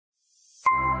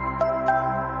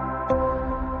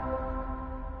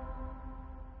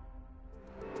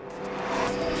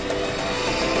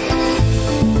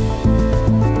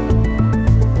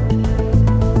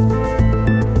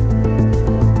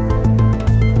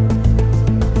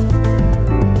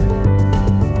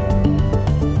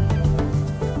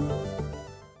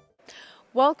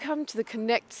Welcome to the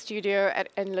Connect studio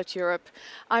at Enlit Europe.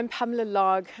 I'm Pamela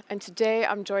Larg, and today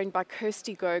I'm joined by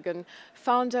Kirsty Gogan,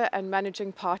 founder and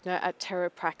managing partner at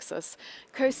TerraPraxis.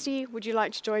 Kirsty, would you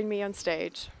like to join me on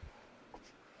stage?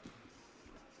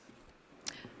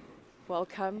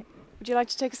 Welcome. Would you like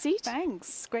to take a seat?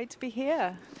 Thanks. Great to be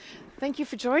here. Thank you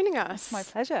for joining us. It's my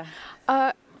pleasure.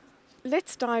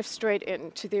 Let's dive straight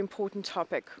into the important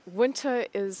topic. Winter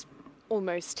is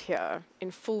almost here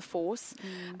in full force.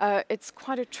 It's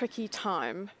quite a tricky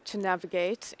time to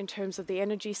navigate in terms of the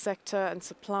energy sector and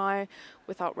supply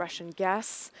without Russian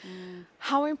gas.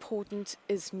 How important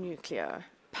is nuclear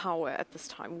power at this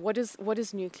time? What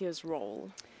is nuclear's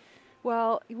role?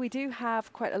 Well, we do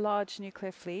have quite a large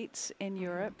nuclear fleet in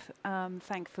Europe,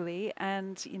 thankfully,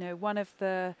 and one of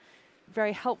the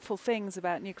very helpful things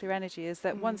about nuclear energy is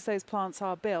that once those plants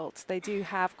are built, they do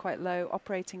have quite low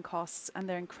operating costs and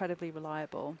they're incredibly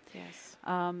reliable. Yes.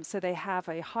 So they have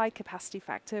a high capacity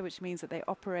factor, which means that they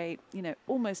operate,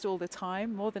 almost all the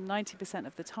time, more than 90%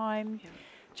 of the time,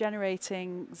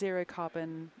 generating zero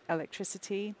carbon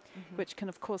electricity, which can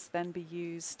of course then be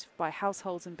used by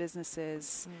households and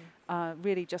businesses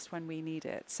really just when we need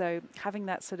it. So having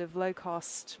that sort of low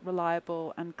cost,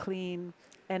 reliable and clean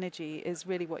energy is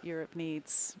really what Europe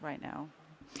needs right now.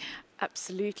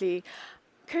 Absolutely.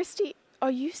 Kirsty, are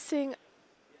you seeing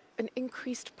an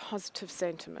increased positive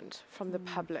sentiment from the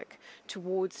public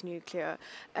towards nuclear?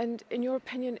 And in your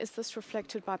opinion, is this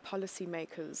reflected by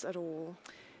policymakers at all?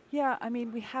 Yeah, I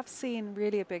mean, we have seen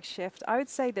really a big shift. I would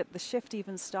say that the shift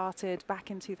even started back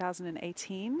in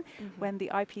 2018 when the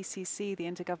IPCC, the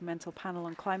Intergovernmental Panel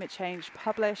on Climate Change,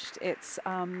 published its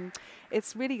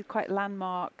really quite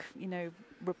landmark,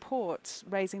 report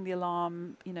raising the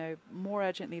alarm, more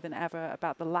urgently than ever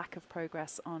about the lack of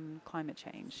progress on climate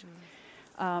change.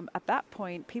 At that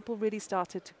point, people really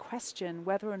started to question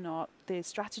whether or not the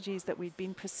strategies that we'd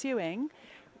been pursuing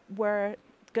were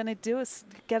going to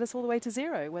get us all the way to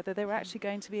zero, whether they were actually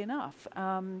going to be enough.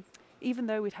 Even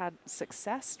though we'd had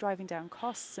success driving down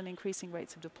costs and increasing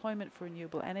rates of deployment for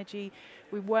renewable energy,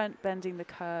 we weren't bending the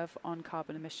curve on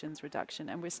carbon emissions reduction,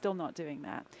 and we're still not doing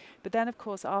that. But then, of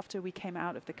course, after we came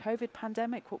out of the COVID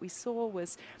pandemic, what we saw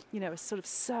was, a sort of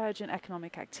surge in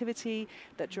economic activity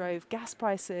that drove gas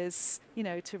prices,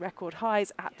 to record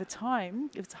highs at the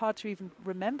time. It's hard to even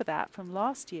remember that from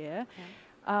last year.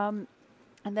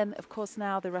 And then, of course,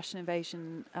 now the Russian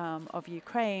invasion of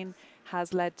Ukraine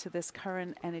has led to this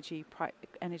current energy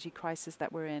crisis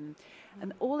that we're in.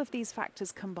 And all of these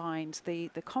factors combined,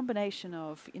 the combination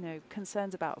of,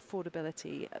 concerns about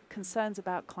affordability, concerns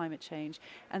about climate change,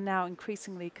 and now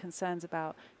increasingly concerns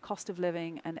about cost of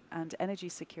living and energy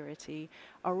security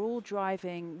are all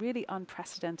driving really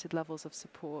unprecedented levels of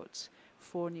support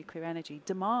for nuclear energy.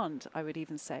 Demand, I would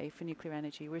even say, for nuclear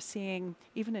energy. We're seeing,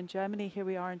 even in Germany, here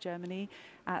we are in Germany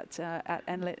at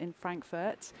Enlit in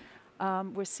Frankfurt,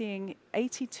 we're seeing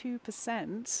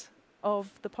 82% of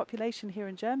the population here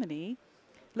in Germany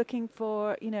looking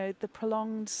for, the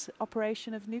prolonged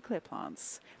operation of nuclear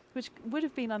plants, which would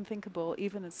have been unthinkable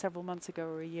even several months ago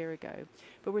or a year ago.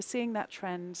 But we're seeing that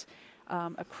trend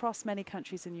across many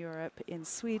countries in Europe, in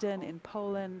Sweden, in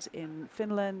Poland, in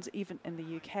Finland, even in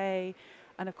the UK,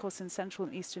 and of course in Central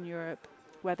and Eastern Europe,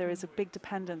 where there is a big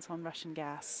dependence on Russian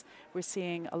gas. We're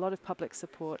seeing a lot of public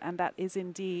support, and that is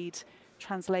indeed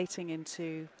translating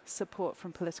into support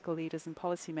from political leaders and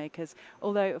policymakers.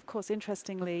 Although, of course,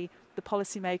 interestingly, the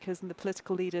policymakers and the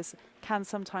political leaders can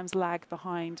sometimes lag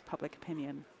behind public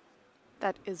opinion.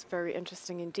 That is very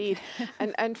interesting indeed.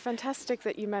 and fantastic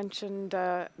that you mentioned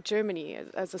Germany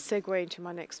as a segue into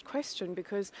my next question,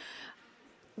 because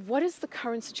what is the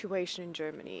current situation in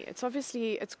Germany? It's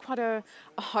obviously, it's quite a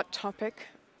hot topic,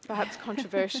 perhaps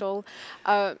controversial,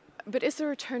 but is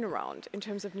there a turnaround in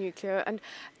terms of nuclear? And,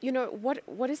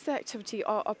 what is the activity?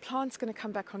 Are plants going to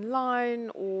come back online?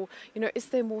 Or, is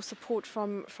there more support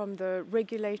from the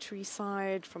regulatory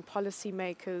side, from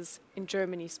policymakers in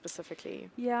Germany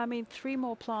specifically? Yeah, I mean, 3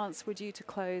 more plants were due to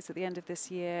close at the end of this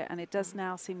year, and it does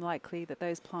now seem likely that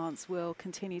those plants will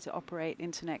continue to operate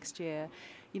into next year.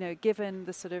 Given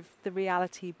the sort of the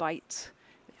reality bite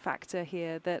factor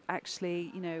here, that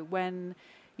actually, when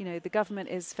the government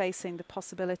is facing the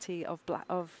possibility of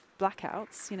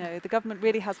blackouts. The government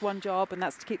really has one job, and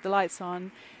that's to keep the lights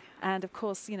on. And of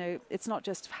course, it's not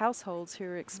just households who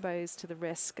are exposed to the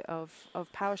risk of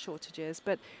power shortages,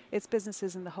 but it's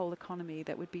businesses and the whole economy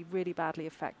that would be really badly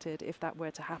affected if that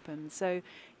were to happen. So,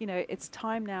 it's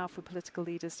time now for political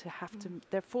leaders to have to,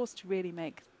 they're forced to really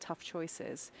make tough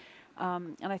choices.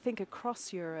 And I think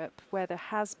across Europe, where there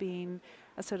has been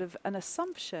a sort of an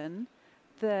assumption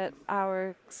that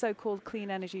our so-called clean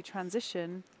energy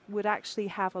transition would actually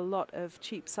have a lot of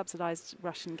cheap subsidized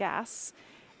Russian gas,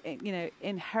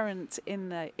 inherent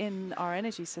in our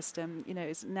energy system,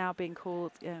 is now being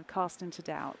cast into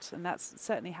doubt, and that's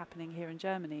certainly happening here in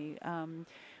Germany,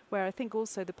 where I think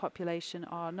also the population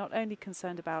are not only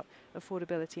concerned about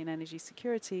affordability and energy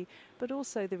security, but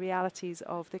also the realities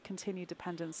of the continued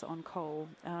dependence on coal.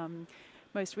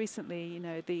 Most recently,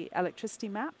 the electricity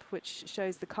map, which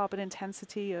shows the carbon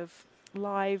intensity of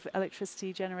live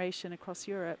electricity generation across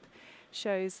Europe,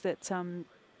 shows that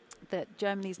that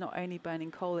Germany's not only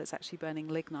burning coal, it's actually burning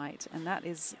lignite, and that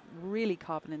is really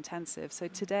carbon intensive. So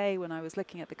today, when I was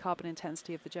looking at the carbon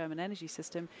intensity of the German energy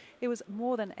system, it was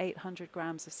more than 800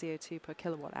 grams of CO2 per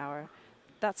kilowatt hour.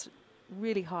 That's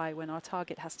really high when our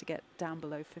target has to get down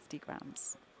below 50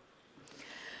 grams.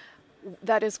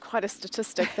 That is quite a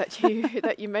statistic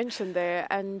that you mentioned there,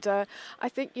 and I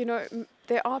think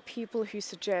there are people who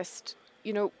suggest,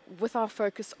 with our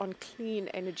focus on clean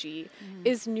energy,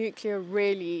 is nuclear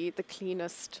really the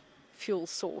cleanest fuel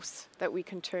source that we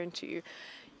can turn to?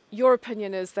 Your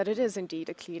opinion is that it is indeed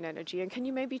a clean energy, and can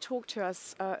you maybe talk to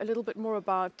us a little bit more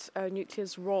about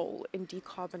nuclear's role in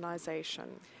decarbonization?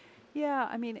 Yeah,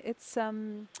 I mean, it's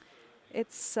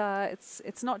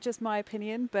not just my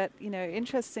opinion, but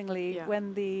interestingly,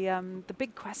 when the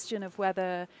big question of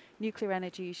whether nuclear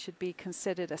energy should be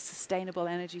considered a sustainable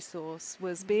energy source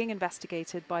was being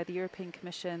investigated by the European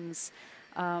Commission's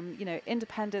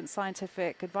independent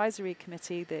scientific advisory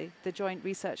committee, the Joint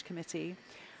Research Committee,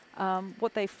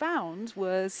 what they found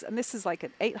was, and this is like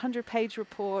an 800-page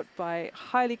report by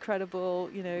highly credible,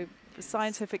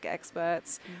 scientific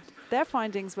experts. Their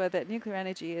findings were that nuclear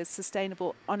energy is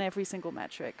sustainable on every single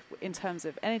metric in terms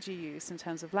of energy use, in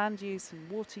terms of land use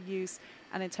and water use,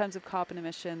 and in terms of carbon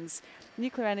emissions.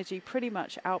 Nuclear energy pretty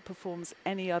much outperforms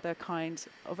any other kind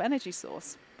of energy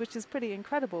source, which is pretty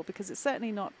incredible because it's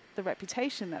certainly not the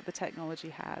reputation that the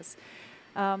technology has.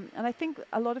 And I think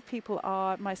a lot of people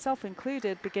are, myself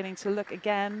included, beginning to look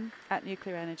again at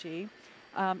nuclear energy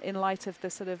in light of the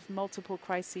sort of multiple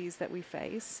crises that we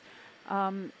face.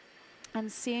 And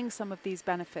seeing some of these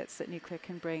benefits that nuclear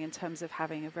can bring in terms of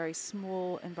having a very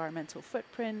small environmental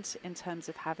footprint, in terms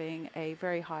of having a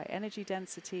very high energy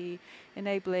density,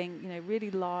 enabling really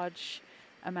large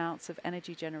amounts of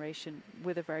energy generation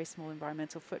with a very small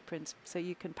environmental footprint. So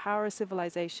you can power a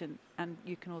civilization and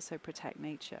you can also protect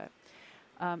nature.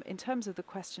 In terms of the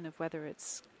question of whether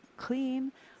it's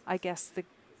clean, I guess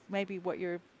maybe what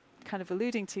you're kind of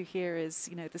alluding to here is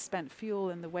the spent fuel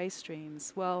and the waste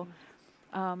streams. Well,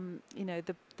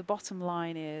 the bottom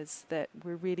line is that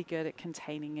we're really good at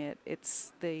containing it.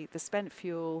 It's the spent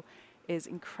fuel is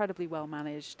incredibly well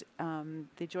managed.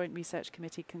 The Joint Research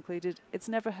Committee concluded it's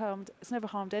never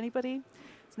harmed anybody.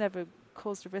 It's never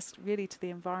caused a risk really to the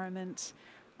environment.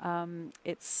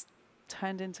 It's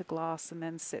turned into glass and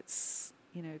then sits,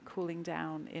 cooling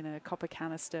down in a copper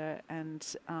canister,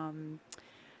 and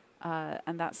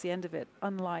that's the end of it.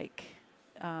 Unlike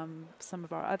some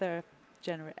of our other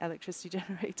electricity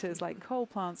generators like coal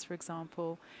plants, for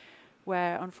example,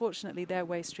 where unfortunately their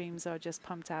waste streams are just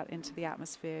pumped out into the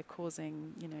atmosphere,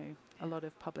 causing a lot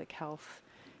of public health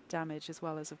damage as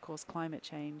well as, of course, climate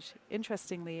change.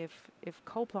 Interestingly, if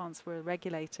coal plants were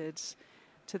regulated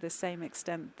to the same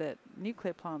extent that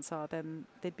nuclear plants are, then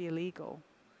they'd be illegal.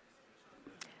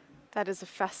 That is a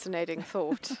fascinating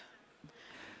thought.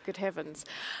 Good heavens.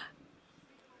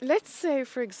 Let's say,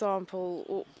 for example,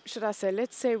 or should I say,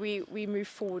 let's say we move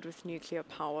forward with nuclear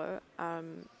power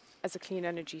as a clean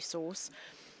energy source.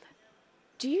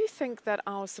 Do you think that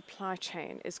our supply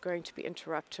chain is going to be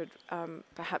interrupted,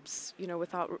 perhaps,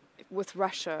 with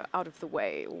Russia out of the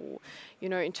way, or,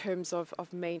 in terms of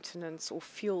maintenance or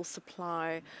fuel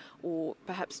supply, or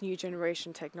perhaps new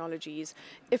generation technologies?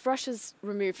 If Russia's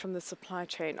removed from the supply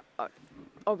chain,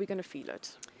 are we going to feel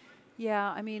it?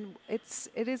 Yeah, I mean,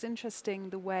 it is interesting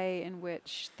the way in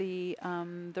which the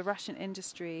Russian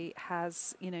industry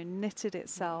has knitted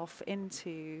itself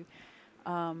into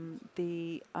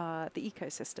the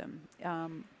ecosystem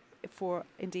for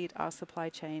indeed our supply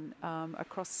chain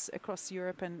across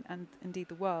Europe and indeed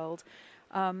the world,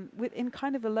 in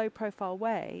kind of a low profile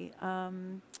way.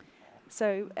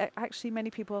 So actually many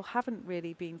people haven't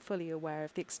really been fully aware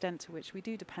of the extent to which we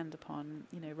do depend upon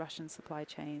Russian supply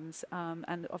chains,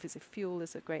 and obviously fuel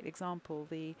is a great example.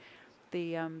 The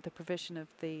provision of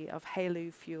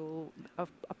HALEU fuel,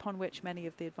 upon which many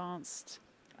of the advanced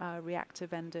reactor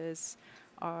vendors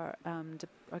are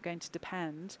going to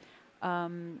depend,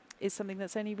 is something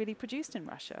that's only really produced in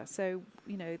Russia. So,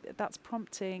 that's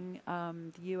prompting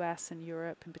the US and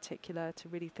Europe in particular to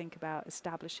really think about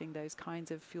establishing those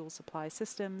kinds of fuel supply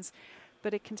systems.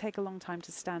 But it can take a long time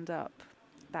to stand up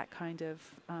that kind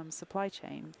of supply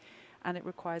chain. And it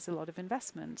requires a lot of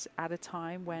investment at a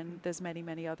time when there's many,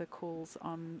 many other calls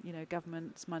on,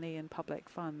 government money and public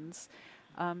funds.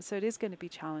 So it is going to be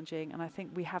challenging, and I think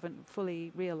we haven't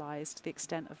fully realised the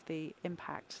extent of the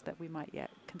impact that we might yet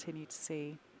continue to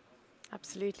see.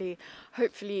 Absolutely.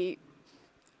 Hopefully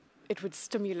it would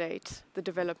stimulate the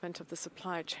development of the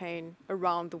supply chain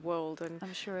around the world, and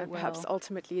I'm sure it will. Perhaps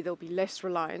ultimately there'll be less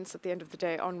reliance at the end of the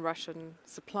day on Russian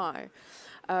supply.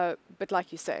 But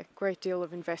like you say, great deal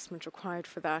of investment required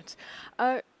for that.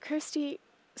 Kirsty,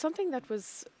 something that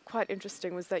was quite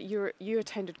interesting was that you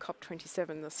attended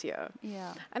COP27 this year.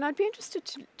 Yeah. And I'd be interested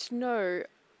to know,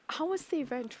 how was the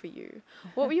event for you?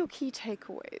 What were your key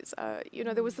takeaways?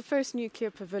 There was the first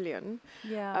nuclear pavilion,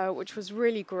 which was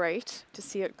really great to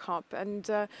see at COP. And,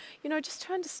 just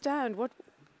to understand what,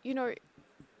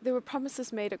 there were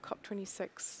promises made at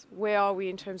COP26. Where are we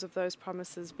in terms of those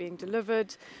promises being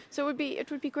delivered? So it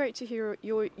would be great to hear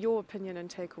your opinion and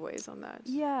takeaways on that.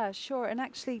 Yeah, sure. And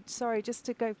actually, sorry, just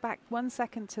to go back 1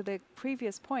 second to the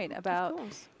previous point about,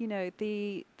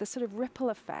 the sort of ripple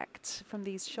effect from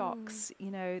these shocks.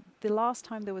 The last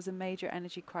time there was a major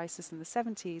energy crisis in the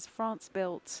 70s, France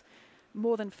built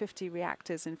more than 50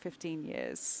 reactors in 15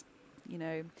 years,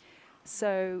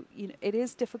 So, it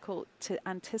is difficult to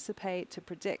anticipate, to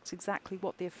predict exactly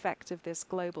what the effect of this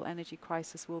global energy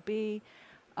crisis will be,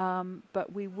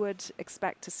 but we would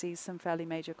expect to see some fairly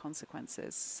major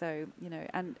consequences. So,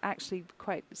 and actually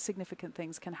quite significant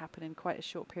things can happen in quite a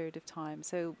short period of time.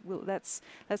 So let's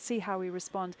see how we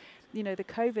respond. The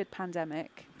COVID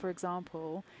pandemic, for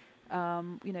example,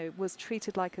 was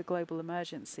treated like a global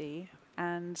emergency,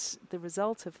 and the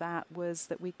result of that was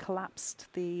that we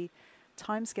collapsed the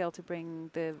timescale to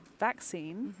bring the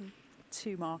vaccine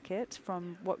to market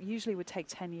from what usually would take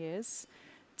 10 years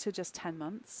to just 10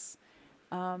 months.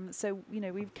 So,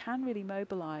 we can really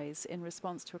mobilize in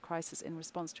response to a crisis, in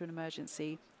response to an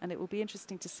emergency. And it will be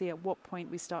interesting to see at what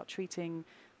point we start treating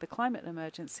the climate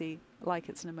emergency like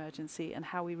it's an emergency, and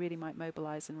how we really might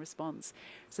mobilize in response.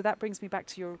 So that brings me back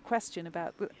to your question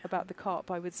about the COP.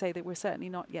 I would say that we're certainly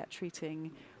not yet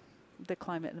treating the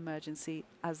climate emergency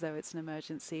as though it's an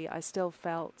emergency. I still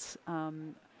felt,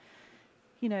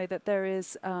 that there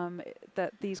is,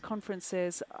 that these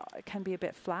conferences can be a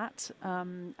bit flat,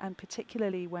 and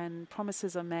particularly when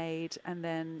promises are made and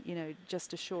then,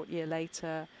 just a short year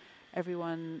later,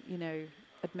 everyone,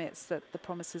 admits that the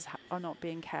promises are not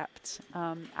being kept.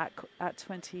 In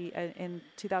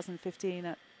 2015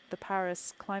 at the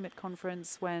Paris Climate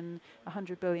Conference, when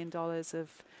 $100 billion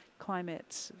of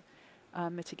climate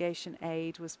mitigation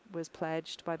aid was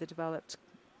pledged by the developed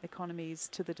economies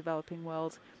to the developing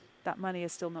world, that money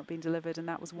has still not been delivered, and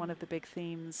that was one of the big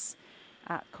themes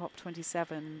at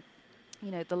COP27.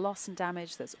 The loss and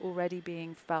damage that's already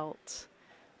being felt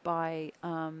by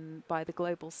the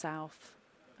global South,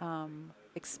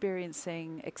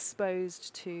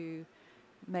 exposed to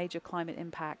major climate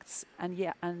impacts, and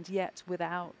yet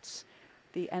without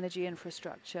the energy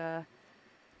infrastructure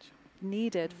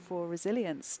needed for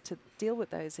resilience to deal with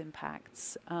those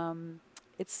impacts.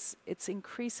 It's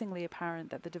increasingly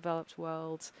apparent that the developed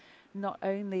world not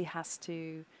only has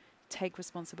to take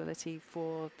responsibility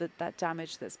for that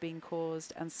damage that's being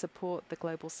caused and support the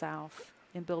global South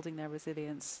in building their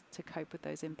resilience to cope with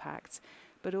those impacts,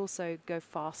 but also go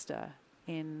faster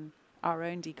in our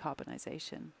own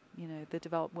decarbonisation. The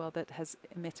developed world that has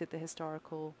emitted the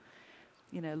historical,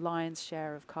 lion's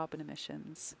share of carbon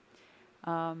emissions.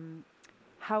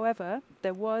 However,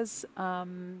 there was,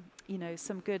 some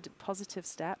good positive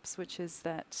steps, which is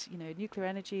that, nuclear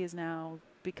energy is now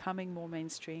becoming more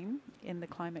mainstream in the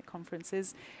climate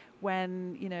conferences,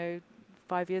 when,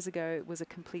 5 years ago it was a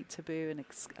complete taboo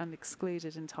and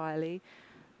excluded entirely.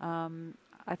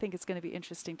 I think it's going to be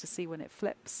interesting to see when it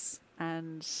flips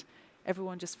and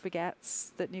everyone just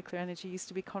forgets that nuclear energy used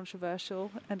to be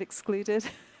controversial and excluded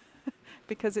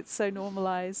because it's so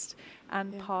normalized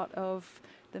and part of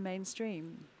the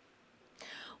mainstream.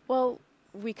 Well,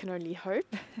 we can only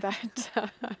hope that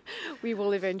we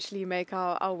will eventually make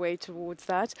our way towards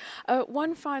that.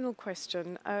 One final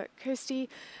question. Kirsty,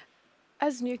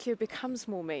 as nuclear becomes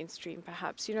more mainstream,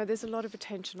 perhaps, there's a lot of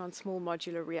attention on small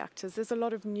modular reactors. There's a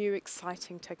lot of new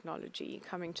exciting technology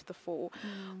coming to the fore.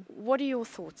 What are your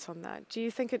thoughts on that? Do you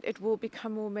think it will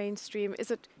become more mainstream? Is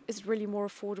it really more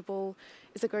affordable?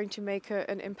 Is it going to make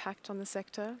an impact on the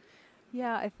sector?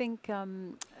 Yeah, I think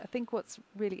what's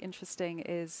really interesting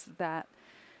is that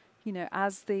you know,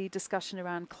 as the discussion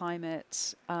around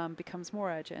climate becomes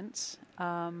more urgent,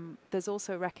 there's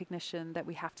also recognition that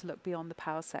we have to look beyond the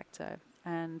power sector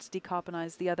and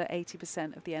decarbonize the other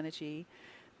 80% of the energy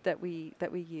that we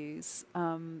use,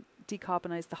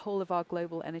 decarbonize the whole of our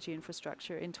global energy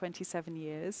infrastructure in 27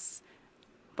 years,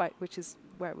 which is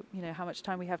where, you know, how much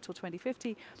time we have till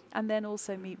 2050, and then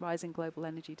also meet rising global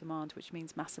energy demand, which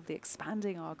means massively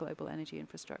expanding our global energy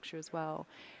infrastructure as well.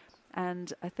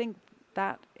 And I think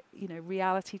that, you know,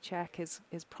 reality check is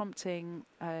prompting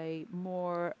a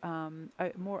more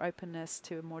openness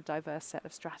to a more diverse set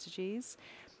of strategies,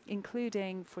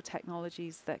 including for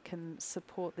technologies that can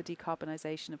support the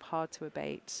decarbonization of hard to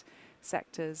abate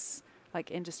sectors like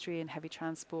industry and heavy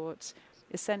transport.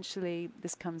 Essentially,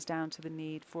 this comes down to the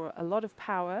need for a lot of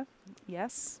power,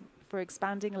 yes, for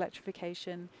expanding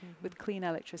electrification with clean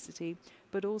electricity,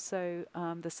 but also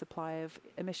the supply of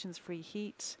emissions-free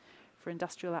heat for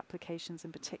industrial applications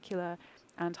in particular,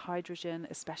 and hydrogen,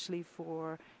 especially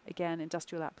for, again,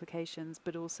 industrial applications,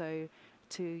 but also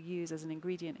to use as an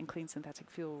ingredient in clean synthetic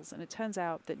fuels. And it turns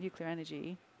out that nuclear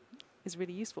energy is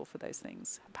really useful for those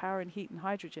things, power and heat and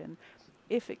hydrogen,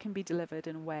 if it can be delivered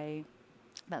in a way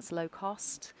that's low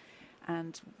cost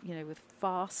and, you know, with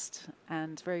fast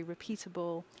and very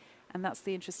repeatable. And that's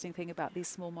the interesting thing about these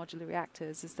small modular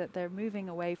reactors, is that they're moving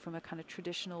away from a kind of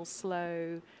traditional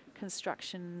slow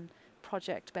construction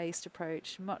project-based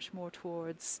approach, much more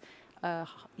towards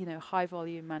you know, high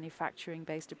volume manufacturing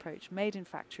based approach, made in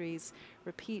factories,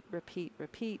 repeat, repeat,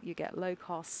 repeat. You get low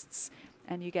costs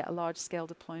and you get a large scale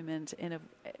deployment in a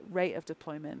rate of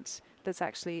deployment that's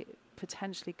actually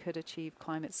potentially could achieve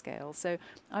climate scale. So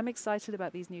I'm excited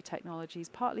about these new technologies,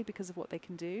 partly because of what they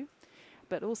can do,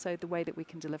 but also the way that we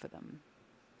can deliver them.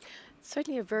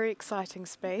 Certainly a very exciting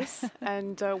space,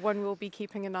 and one we'll be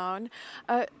keeping an eye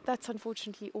on. That's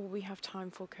unfortunately all we have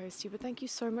time for, Kirsty, but thank you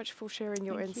so much for sharing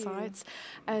your insights.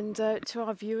 And to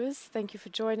our viewers, thank you for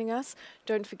joining us.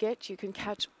 Don't forget, you can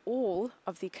catch all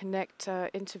of the Connect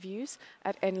interviews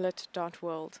at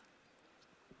enlit.world.